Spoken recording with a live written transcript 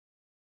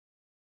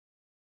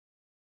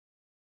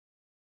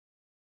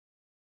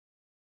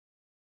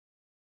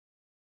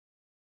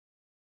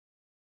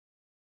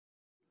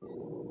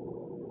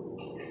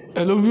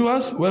Hello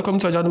viewers, welcome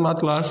to Ajadu Math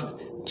class.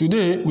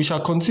 Today we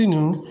shall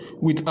continue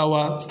with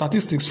our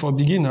statistics for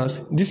beginners.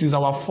 This is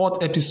our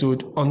 4th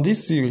episode on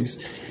this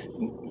series.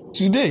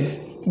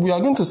 Today we are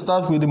going to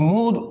start with the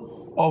mode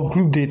of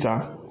group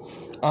data.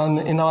 And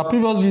in our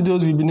previous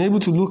videos we've been able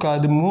to look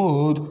at the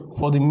mode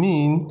for the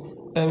mean.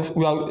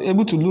 We are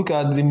able to look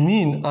at the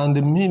mean and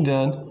the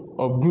median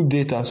of group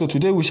data. So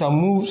today we shall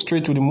move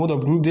straight to the mode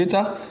of group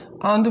data.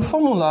 And the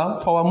formula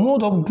for our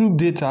mode of group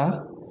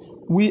data,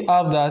 we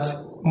have that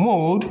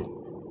mode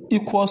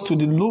equals to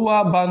the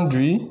lower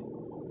boundary,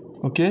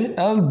 okay,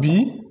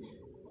 LB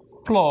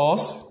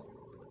plus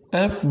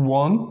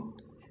F1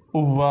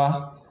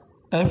 over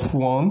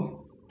F1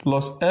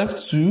 plus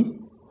F2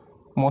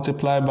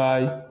 multiplied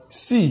by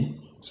C.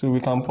 So we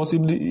can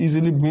possibly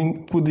easily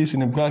put this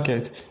in a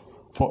bracket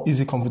for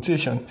easy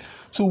computation.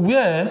 So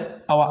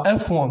where our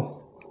F1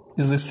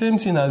 is the same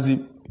thing as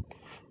the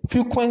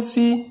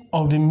frequency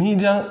of the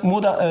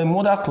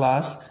modal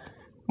class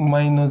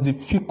minus the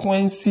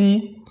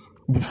frequency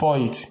before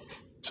it.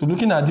 So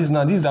looking at this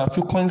now, this is our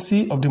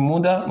frequency of the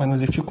modal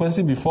minus the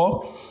frequency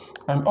before,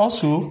 and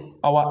also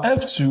our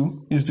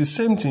F2 is the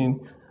same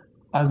thing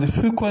as the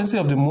frequency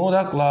of the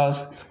modal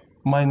class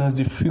minus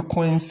the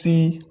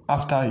frequency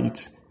after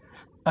it.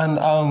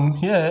 And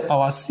here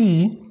our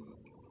C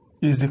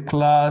is the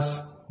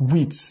class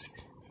width.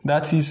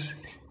 That is,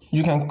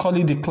 you can call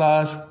it the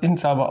class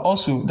interval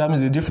also. That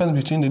means the difference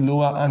between the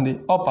lower and the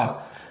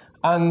upper.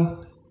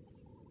 And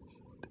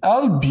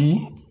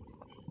LB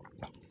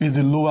is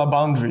the lower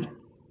boundary.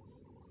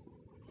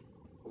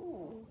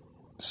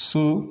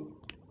 So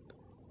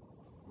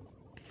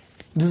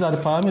these are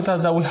the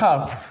parameters that we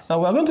have. Now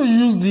we are going to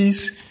use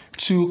this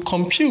to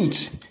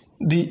compute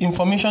the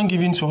information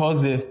given to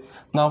us there.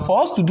 Now for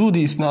us to do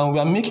this, now we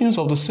are making use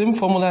of the same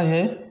formula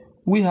here.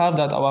 We have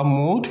that our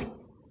mode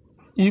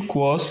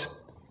equals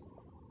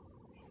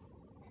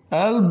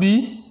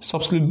LB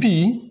subscript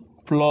B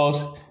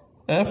plus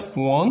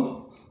F1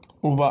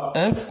 over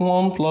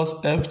F1 plus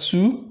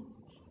F2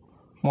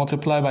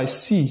 multiplied by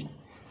C.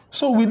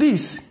 So with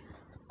this,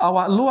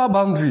 our lower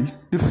boundary,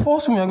 the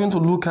first thing we are going to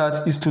look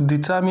at is to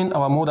determine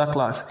our modal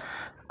class.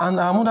 And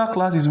our modal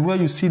class is where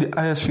you see the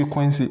highest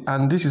frequency,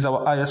 and this is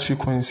our highest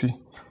frequency.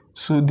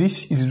 So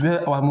this is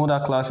where our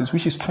modal class is,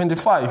 which is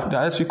 25. The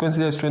highest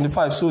frequency is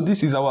 25. So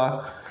this is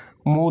our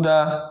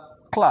modal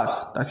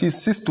class, that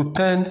is 6 to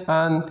 10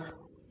 and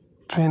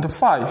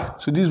 25.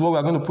 So this is what we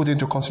are going to put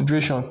into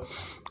consideration.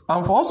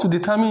 And for us to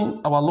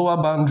determine our lower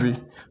boundary,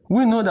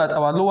 we know that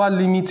our lower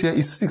limit here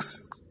is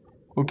 6.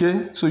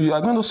 Okay, so you are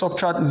going to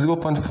subtract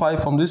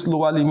 0.5 from this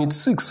lower limit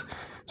 6.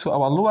 So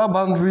our lower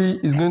boundary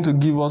is going to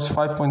give us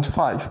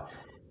 5.5.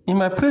 In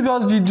my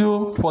previous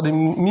video for the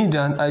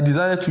median, I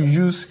decided to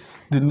use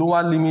the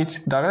lower limit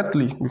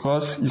directly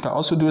because you can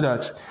also do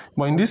that.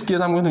 But in this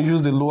case, I'm going to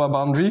use the lower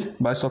boundary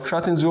by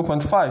subtracting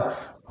 0.5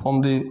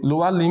 from the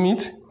lower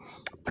limit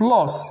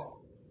plus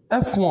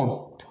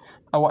F1.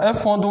 Our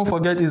F1, don't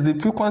forget, is the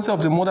frequency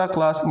of the modal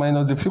class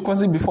minus the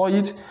frequency before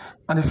it.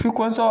 And the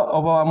frequency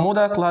of our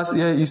modal class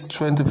here is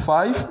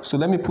 25. So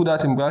let me put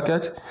that in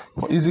bracket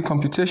for easy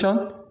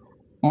computation.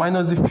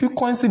 Minus the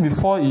frequency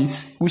before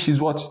it, which is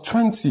what?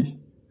 20.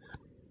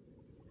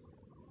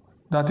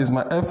 That is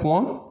my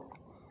F1.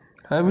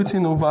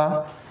 Everything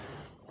over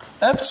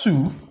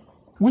F2,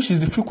 which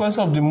is the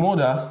frequency of the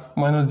modal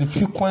minus the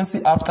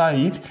frequency after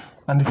it.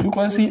 And the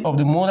frequency of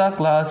the modal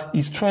class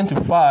is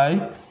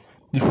 25.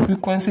 The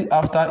frequency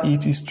after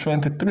it is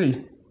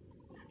 23.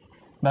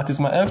 That is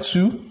my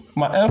F2.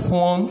 My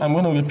F1, I'm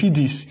going to repeat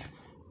this,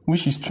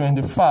 which is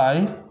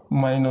 25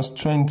 minus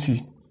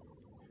 20.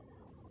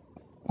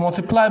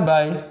 Multiplied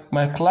by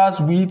my class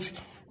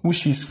width,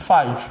 which is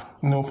 5.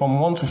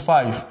 From 1 to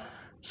 5.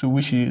 So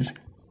which is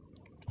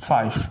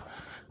 5.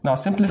 Now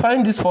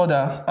simplifying this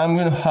further, I'm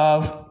going to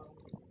have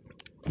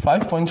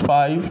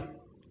 5.5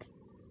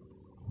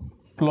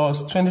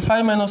 plus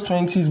 25 minus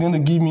 20 is going to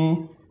give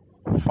me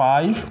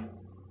 5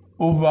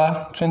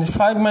 over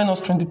 25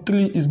 minus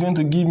 23 is going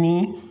to give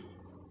me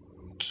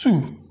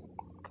 2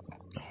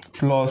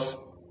 plus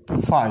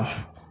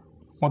 5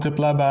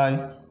 multiplied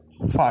by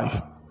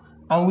 5.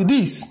 And with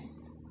this,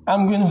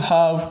 I'm going to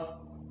have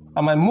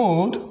my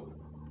mode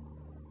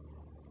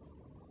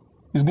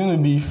is going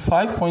to be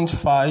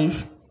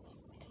 5.5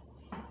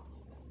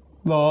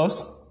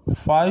 plus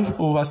 5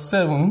 over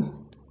 7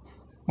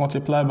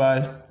 multiplied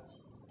by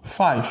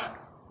 5.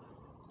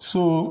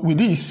 So with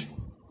this,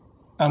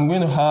 I'm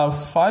going to have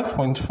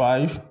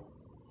 5.5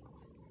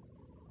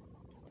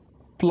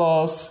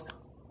 plus,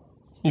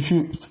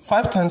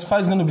 5 times 5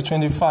 is going to be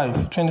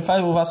 25.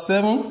 25 over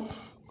 7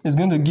 is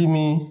going to give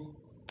me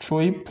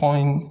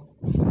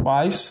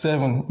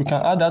 3.57. We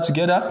can add that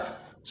together.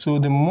 So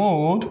the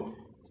mode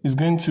is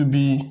going to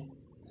be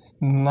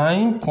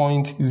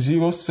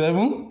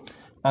 9.07,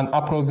 and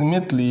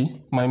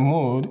approximately my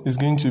mode is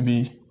going to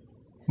be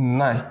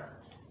 9.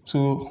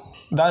 So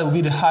that will be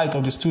the height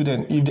of the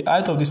student. If the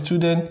height of the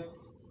student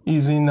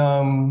is in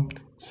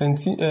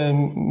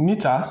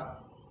meter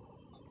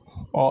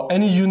or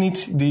any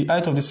unit the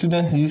height of the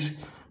student is,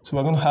 So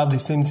we're going to have the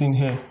same thing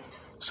here.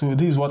 So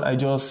this is what I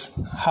just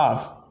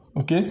have.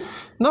 Okay.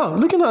 Now,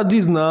 looking at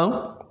this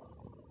now,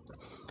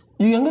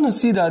 you are going to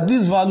see that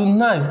this value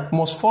 9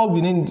 must fall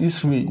within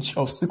this range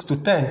of 6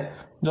 to 10,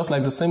 just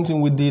like the same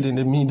thing we did in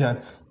the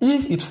median.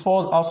 If it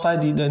falls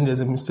outside it, then there's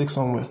a mistake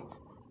somewhere.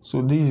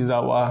 So this is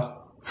our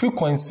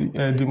frequency,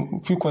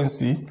 the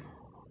frequency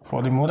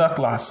for the modal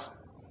class.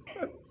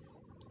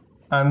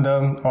 And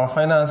our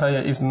final answer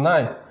here is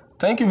 9.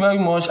 Thank you very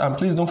much, and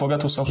please don't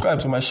forget to subscribe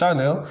to my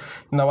channel.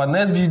 In our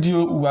next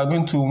video, we are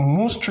going to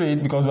move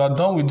straight, because we are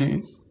done with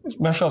the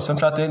measure of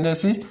central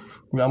tendency.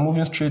 We are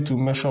moving straight to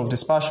measure of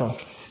dispersion.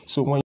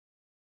 So when